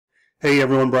Hey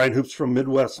everyone, Brian Hoops from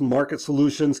Midwest Market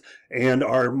Solutions and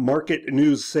our market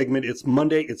news segment. It's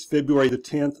Monday, it's February the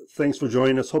 10th. Thanks for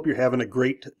joining us. Hope you're having a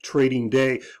great trading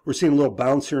day. We're seeing a little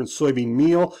bounce here in soybean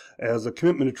meal as the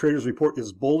Commitment of Traders report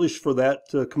is bullish for that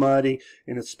commodity,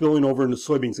 and it's spilling over into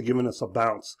soybeans and giving us a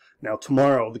bounce. Now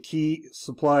tomorrow, the key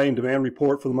supply and demand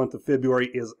report for the month of February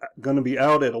is going to be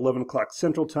out at 11 o'clock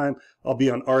Central Time. I'll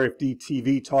be on RFD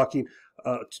TV talking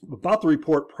about the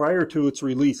report prior to its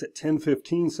release at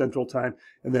 10:15 Central Time,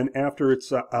 and then after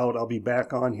it's out, I'll be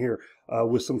back on here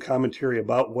with some commentary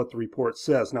about what the report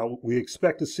says. Now, we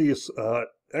expect to see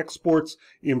exports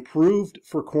improved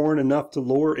for corn enough to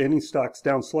lower ending stocks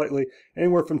down slightly,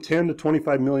 anywhere from 10 to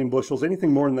 25 million bushels.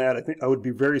 Anything more than that, I think I would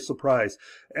be very surprised.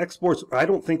 Exports, I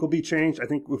don't think will be changed. I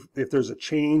think if there's a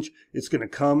change, it's going to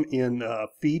come in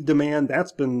feed demand.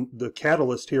 That's been the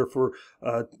catalyst here for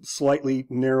slightly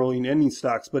narrowing ending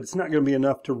stocks, but it's not going to be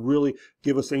enough to really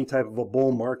give us any type of a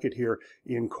bull market here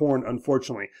in corn,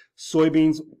 unfortunately.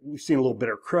 Soybeans, we've seen a little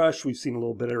better crush. We've seen a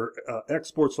little better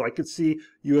exports, so I could see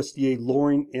USDA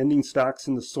lowering ending stocks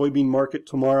in the soybean market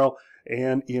tomorrow.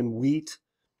 And in wheat,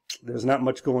 there's not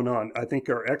much going on. I think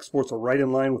our exports are right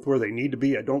in line with where they need to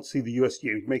be. I don't see the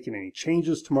USDA making any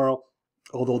changes tomorrow,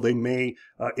 although they may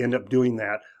end up doing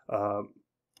that.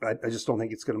 I just don't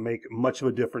think it's going to make much of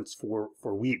a difference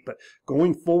for wheat. But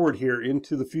going forward here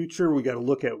into the future, we got to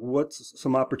look at what's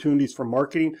some opportunities for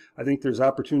marketing. I think there's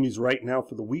opportunities right now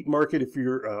for the wheat market if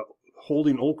you're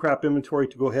holding old crop inventory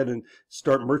to go ahead and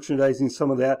start merchandising some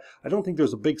of that. I don't think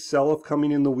there's a big sell-off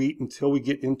coming in the wheat until we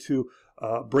get into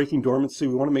breaking dormancy.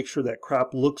 We want to make sure that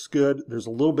crop looks good. There's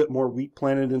a little bit more wheat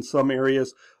planted in some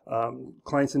areas.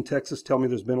 Clients in Texas tell me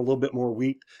there's been a little bit more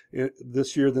wheat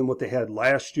this year than what they had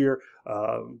last year.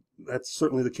 That's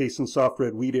certainly the case in soft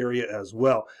red wheat area as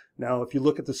well. Now, if you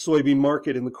look at the soybean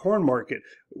market and the corn market,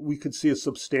 we could see a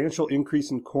substantial increase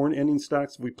in corn ending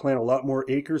stocks. We plant a lot more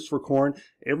acres for corn.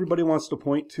 Everybody wants to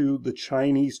point to the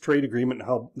Chinese trade agreement and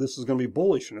how this is going to be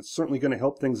bullish, and it's certainly going to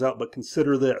help things out. But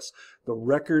consider this: the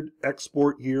record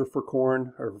export year for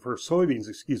corn, or for soybeans,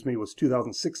 excuse me, was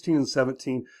 2016 and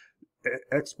 17.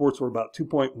 Exports were about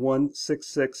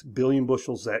 2.166 billion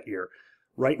bushels that year.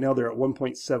 Right now they're at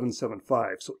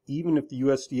 1.775. So even if the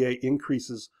USDA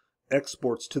increases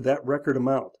exports to that record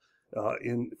amount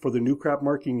for the new crop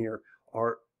marking year,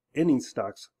 our ending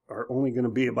stocks are only going to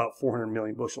be about 400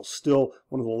 million bushels, still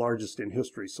one of the largest in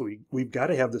history. So we've got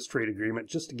to have this trade agreement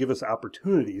just to give us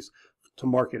opportunities to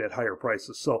market at higher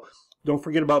prices. So don't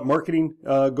forget about marketing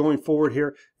going forward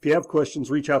here. If you have questions,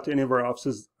 reach out to any of our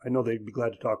offices. I know they'd be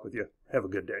glad to talk with you. Have a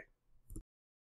good day.